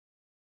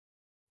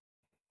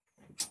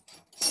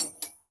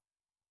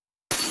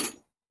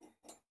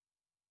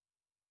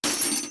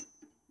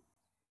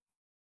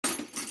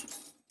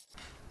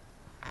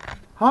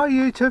Hi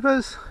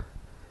YouTubers,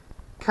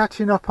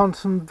 catching up on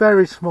some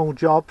very small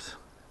jobs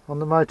on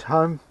the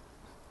motorhome,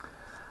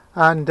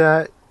 and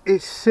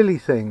it's silly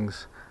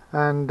things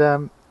and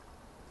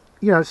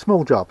you know,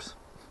 small jobs.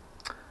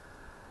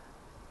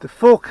 The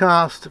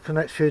forecast for the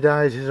next few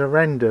days is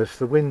horrendous.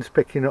 The wind's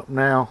picking up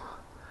now,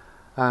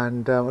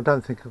 and I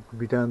don't think I could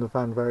be down the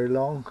van very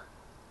long.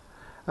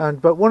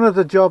 But one of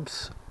the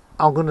jobs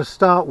I'm going to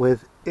start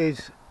with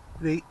is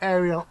the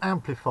aerial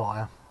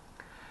amplifier.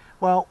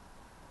 Well,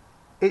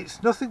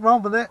 it's nothing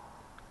wrong with it,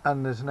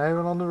 and there's an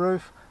aerial on the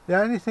roof.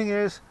 The only thing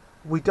is,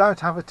 we don't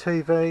have a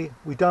TV,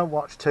 we don't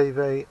watch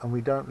TV, and we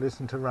don't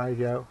listen to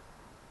radio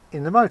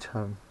in the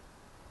motorhome.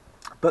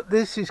 But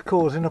this is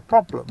causing a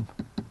problem,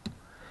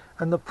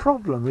 and the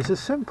problem is a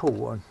simple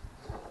one.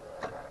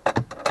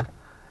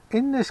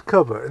 In this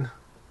cupboard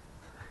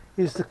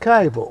is the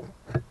cable,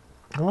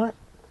 right?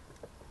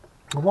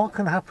 And what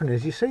can happen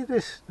is, you see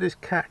this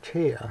catch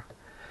here.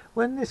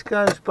 When this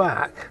goes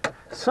back,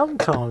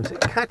 sometimes it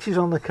catches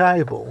on the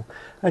cable,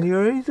 and you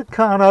either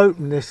can't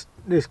open this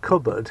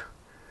cupboard,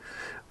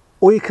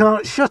 or you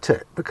can't shut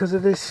it because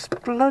of this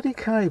bloody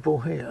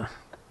cable here.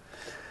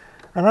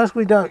 And as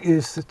we don't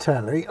use the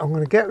telly, I'm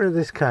going to get rid of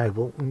this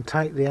cable and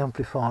take the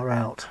amplifier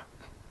out.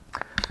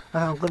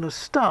 And I'm going to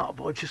start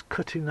by just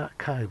cutting that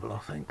cable, I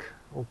think,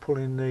 or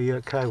pulling the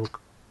cable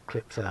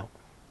clips out.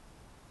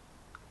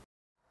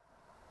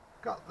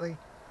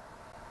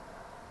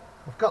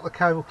 I've got the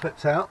cable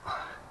clips out.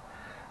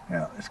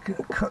 Now let's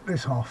cut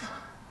this off.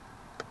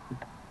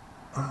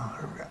 Oh,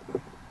 there we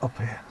go. Up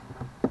here.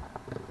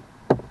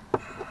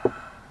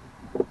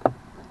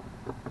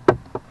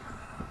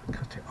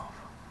 Cut it off.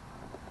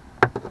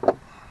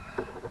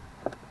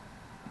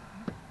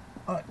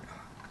 Right.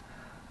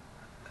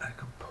 I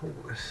can pull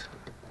this.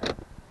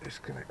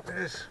 Disconnect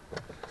this.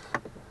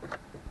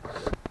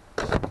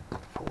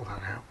 Pull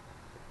that out.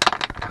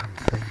 Damn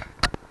thing.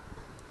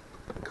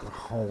 Got a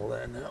hole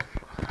there now.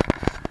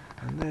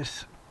 And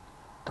this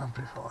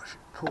amplifier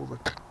should pull the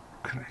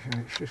connection,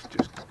 it should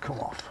just come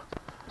off.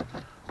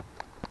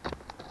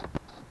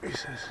 He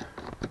says,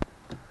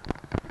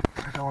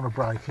 I don't want to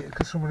break it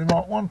because somebody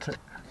might want it.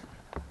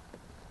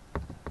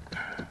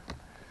 Yeah,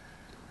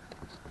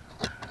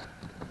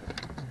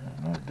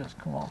 no, it does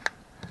come off.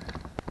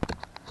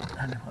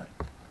 Anyway,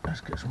 let's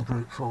get some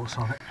brute force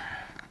on it.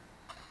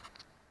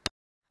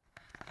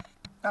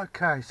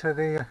 Okay, so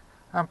the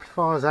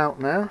amplifier's out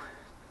now,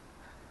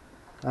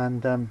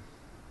 and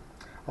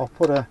I'll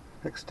put a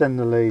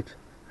extender lead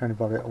for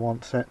anybody that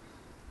wants it.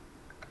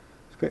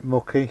 It's a bit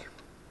mucky.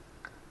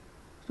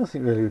 There's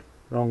nothing really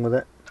wrong with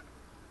it.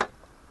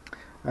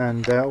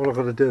 And all I've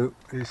got to do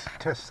is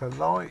test the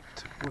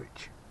light,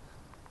 which,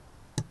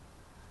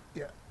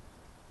 yeah,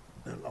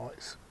 the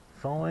light's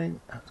fine.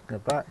 Let's go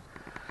back.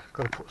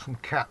 Got to put some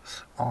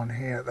caps on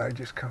here. They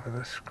just cover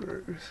the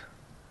screws,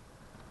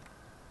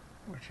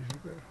 which is a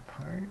bit of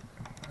a pain.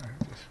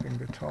 Just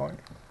finger tight,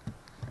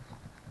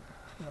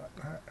 like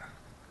that.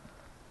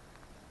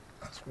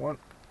 That's one.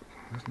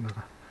 There's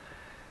another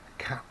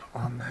cap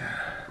on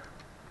there.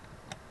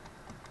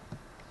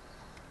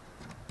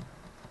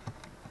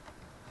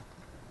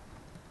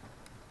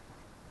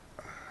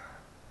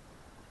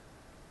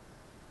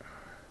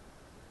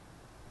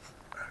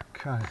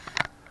 Okay.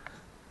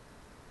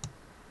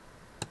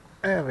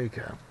 There we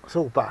go. It's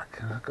all back.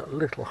 And I've got a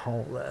little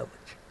hole there,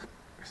 which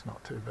is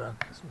not too bad.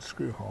 There's some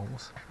screw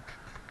holes.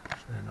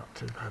 They're not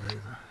too bad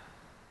either.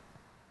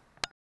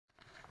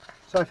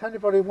 So if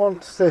anybody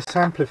wants this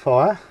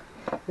amplifier,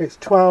 it's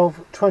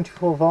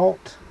 24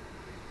 volt.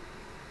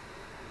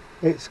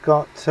 It's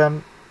got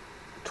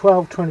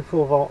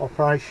 24 volt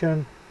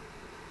operation,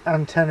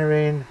 antenna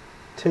in,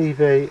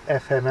 TV,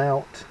 FM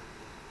out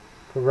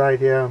for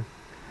radio,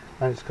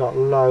 and it's got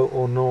low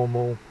or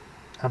normal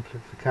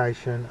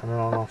amplification and an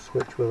on off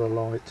switch with a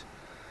light.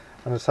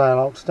 And I say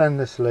I'll extend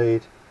this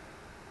lead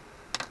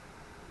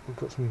and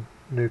put some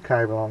new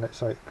cable on it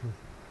so it can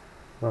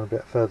run a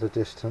bit further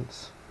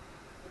distance.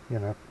 You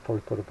know,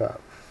 probably put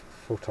about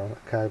a foot on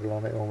a cable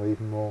on it, or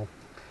even more.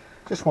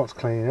 Just wants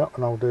cleaning up,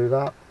 and I'll do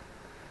that.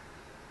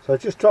 So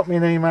just drop me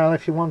an email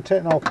if you want it,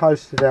 and I'll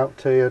post it out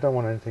to you. I don't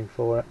want anything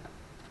for it.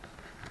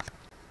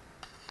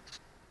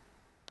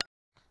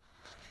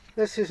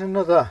 This is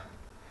another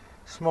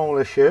small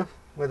issue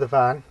with the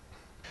van.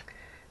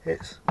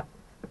 It's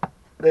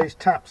these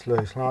taps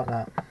loose like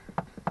that,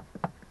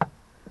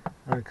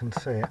 and you can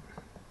see it.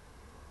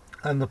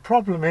 And the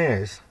problem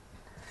is,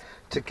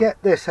 to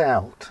get this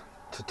out,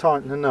 to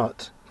tighten the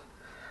nut,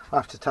 I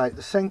have to take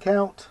the sink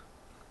out,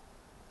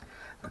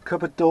 the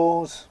cupboard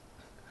doors,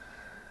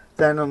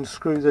 then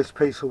unscrew this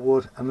piece of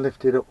wood and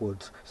lift it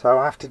upwards. So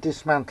I have to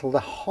dismantle the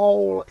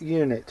whole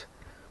unit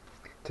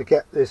to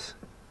get this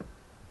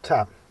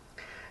tab.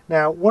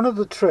 Now, one of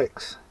the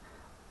tricks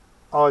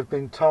I've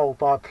been told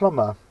by a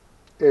plumber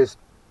is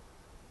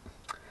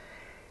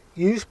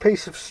use a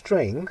piece of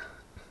string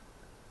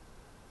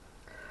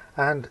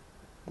and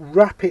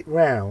wrap it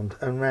round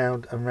and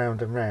round and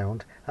round and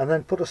round, and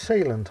then put a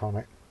sealant on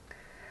it,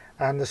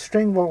 and the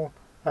string will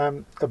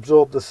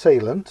absorb the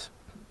sealant,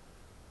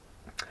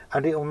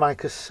 and it will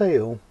make a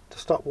seal to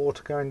stop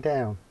water going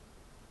down.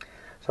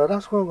 So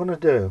that's what I'm going to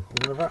do. I'm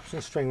going to wrap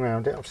some string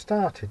around it. I've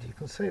started, you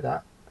can see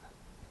that,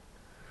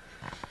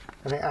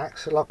 and it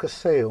acts like a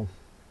seal.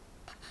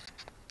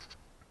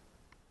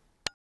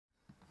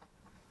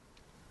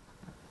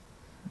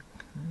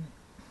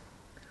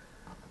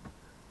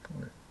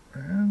 Pull it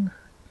round.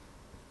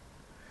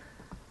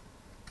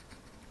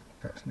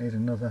 Perhaps need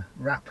another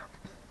wrap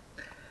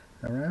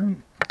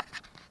around.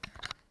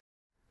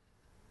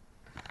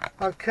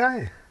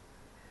 Okay,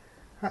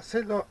 that's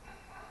it, look,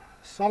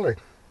 solid.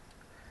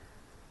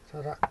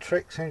 So that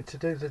trick seemed to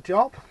do the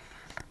job.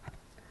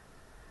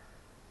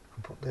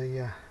 I'll put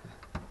the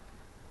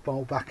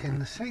bowl back in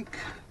the sink.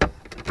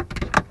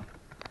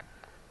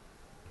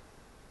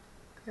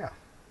 Yeah,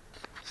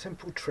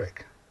 simple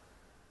trick.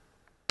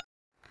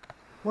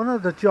 One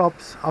of the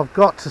jobs I've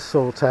got to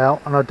sort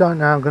out, and I don't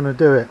know how I'm going to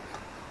do it,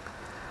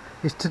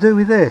 is to do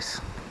with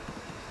this.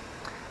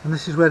 And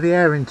this is where the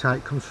air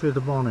intake comes through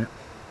the bonnet.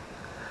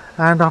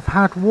 And I've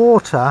had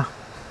water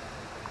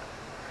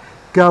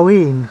go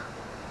in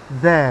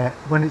there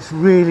when it's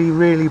really,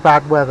 really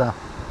bad weather.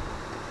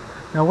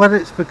 Now whether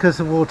it's because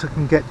the water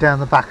can get down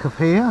the back of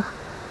here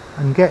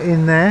and get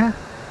in there,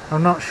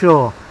 I'm not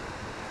sure.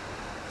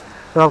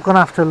 But I'm going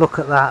to have to look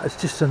at that. It's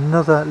just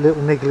another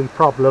little niggly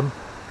problem.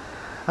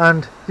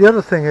 And the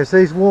other thing is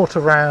these water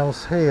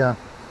rails here.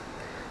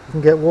 You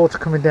can get water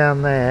coming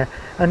down there,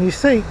 and you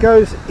see it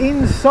goes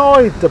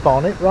inside the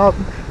bonnet rather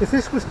than, if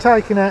this was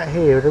taken out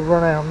here, it would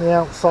run out on the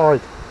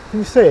outside. Can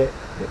you see it?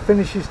 It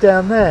finishes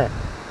down there.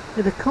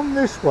 It'd come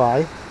this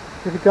way,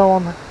 it'd go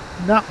on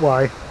that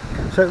way,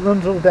 so it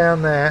runs all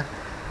down there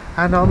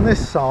and on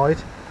this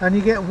side, and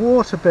you get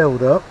water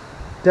build up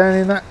down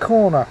in that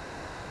corner,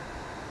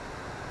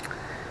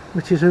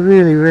 which is a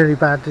really, really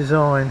bad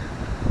design.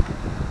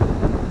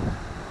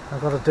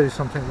 I've got to do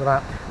something with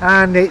that.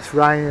 And it's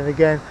raining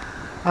again.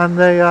 And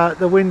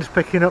the wind's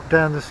picking up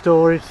down the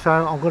storage, so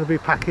I'm going to be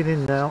packing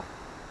in now.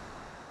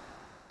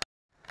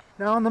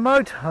 Now on the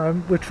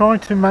motorhome we're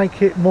trying to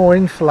make it more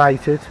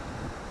insulated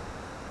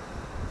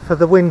for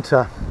the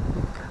winter,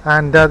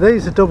 and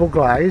these are double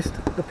glazed,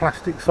 the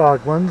plastic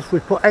side ones.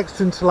 We put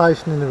extra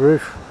insulation in the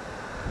roof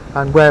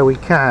and where we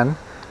can,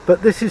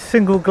 but this is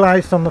single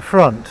glazed on the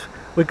front.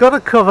 We've got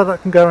a cover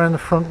that can go around the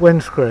front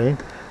windscreen,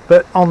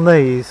 but on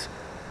these,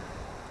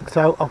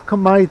 so I've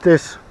made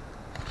this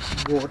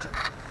wood.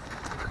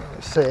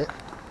 See it,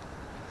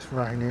 it's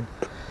raining,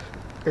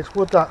 it's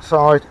wood that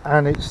side,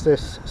 and it's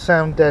this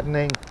sound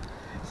deadening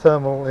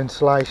thermal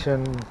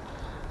insulation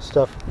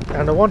stuff,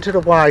 and I wanted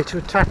a way to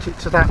attach it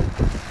to that,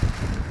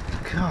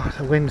 God,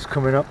 the wind's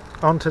coming up,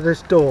 onto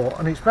this door,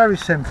 and it's very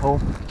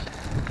simple.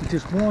 You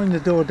just wind the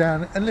door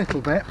down a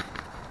little bit,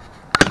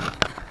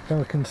 then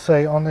we can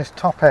see on this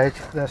top edge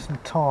there's some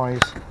ties,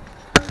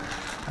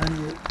 and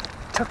you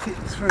tuck it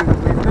through the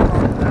window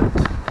like that.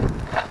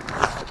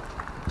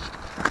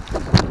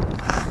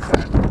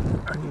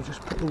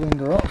 Just put the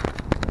window up.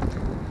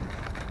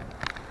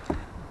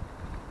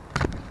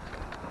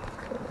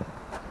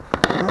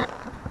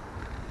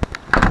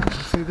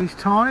 See these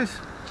ties?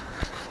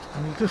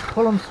 And you just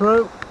pull them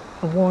through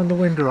and wind the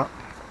window up.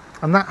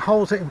 And that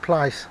holds it in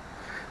place.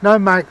 No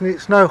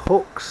magnets, no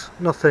hooks,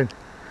 nothing.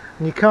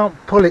 And you can't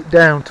pull it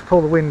down to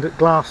pull the window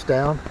glass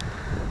down.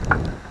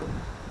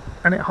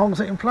 And it holds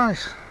it in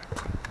place.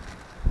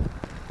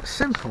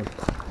 Simple.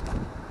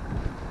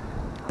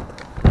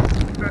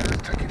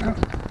 Take it out.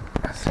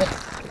 That's it.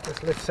 It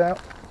just lifts out,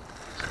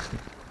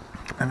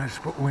 and I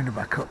just put the window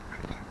back up,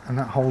 and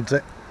that holds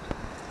it.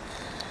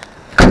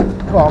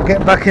 Well, I'll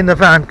get back in the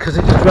van because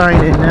it's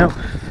raining now.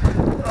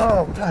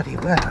 Oh, bloody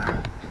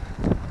weather.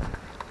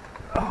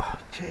 Oh,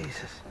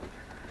 Jesus.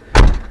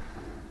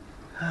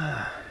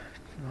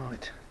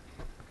 Right.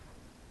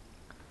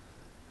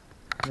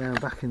 Now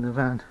back in the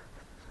van.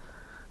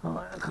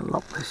 Alright, I can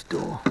lock this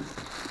door.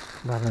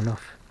 Bad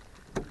enough.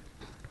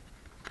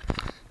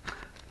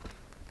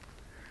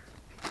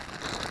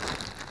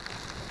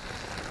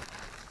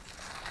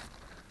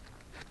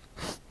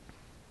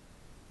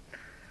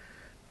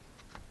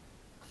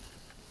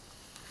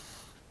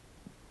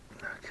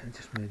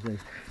 Just move these.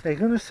 Now you're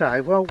going to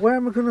say, well, where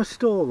am I going to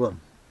store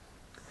them?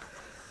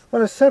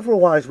 Well, there's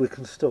several ways we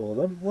can store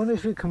them. One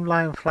is we can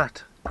lay them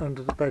flat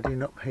under the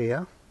bedding up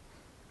here.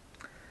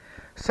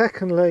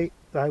 Secondly,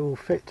 they will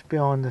fit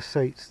behind the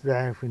seats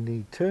there if we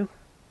need to.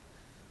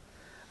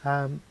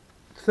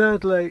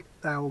 Thirdly,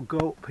 they will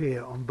go up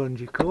here on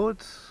bungee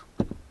cords.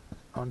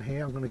 On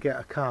here I'm going to get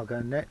a cargo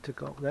net to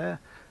go up there,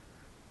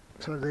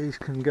 so these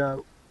can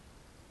go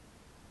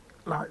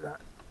like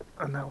that,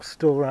 and they'll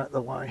store out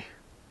the way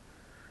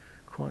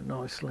quite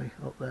nicely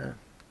up there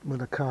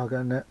with a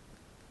cargo net.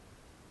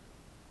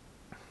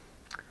 In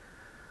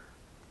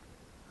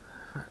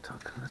fact, I'm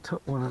going to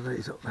tuck one of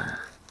these up there.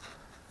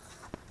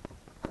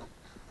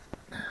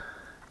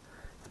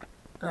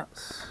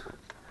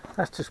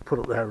 That's just put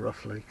up there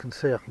roughly. You can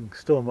see I can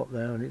store them up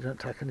there and it don't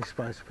take any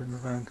space up in the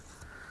van.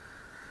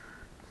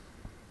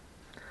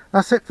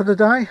 That's it for the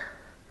day.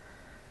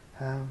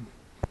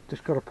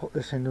 Just got to put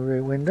this in the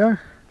rear window.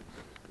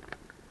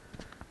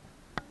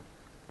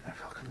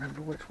 If I can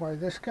remember which way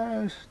this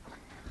goes.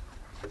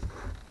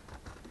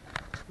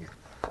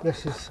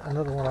 This is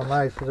another one I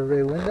made for the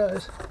rear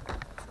windows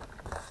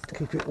to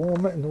keep it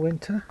warmer in the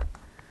winter.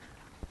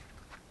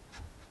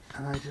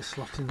 And they just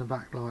slot in the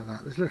back like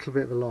that. There's a little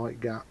bit of a light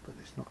gap, but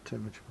it's not too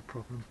much of a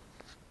problem.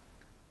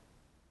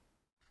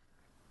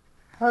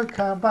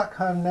 Okay, I'm back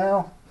home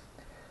now.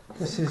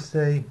 This is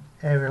the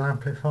aerial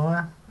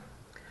amplifier.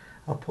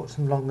 I put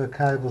some longer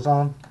cables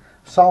on,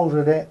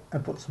 soldered it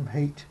and put some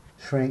heat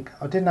shrink.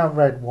 I didn't have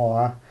red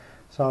wire,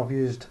 so I've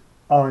used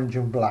orange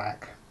and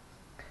black.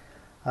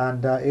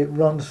 And it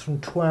runs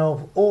from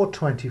 12 or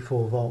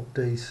 24 volt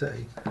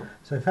DC.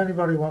 So if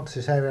anybody wants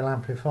this aerial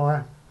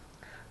amplifier,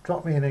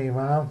 drop me an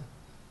email.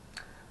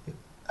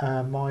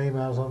 My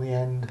email's on the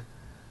end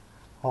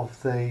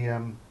of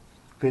the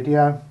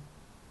video,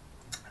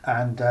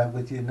 and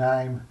with your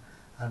name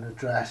and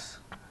address,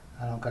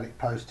 and I'll get it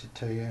posted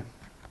to you.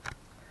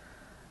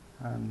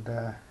 And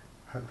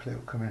hopefully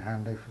it'll come in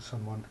handy for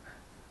someone.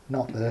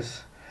 Not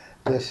this.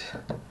 This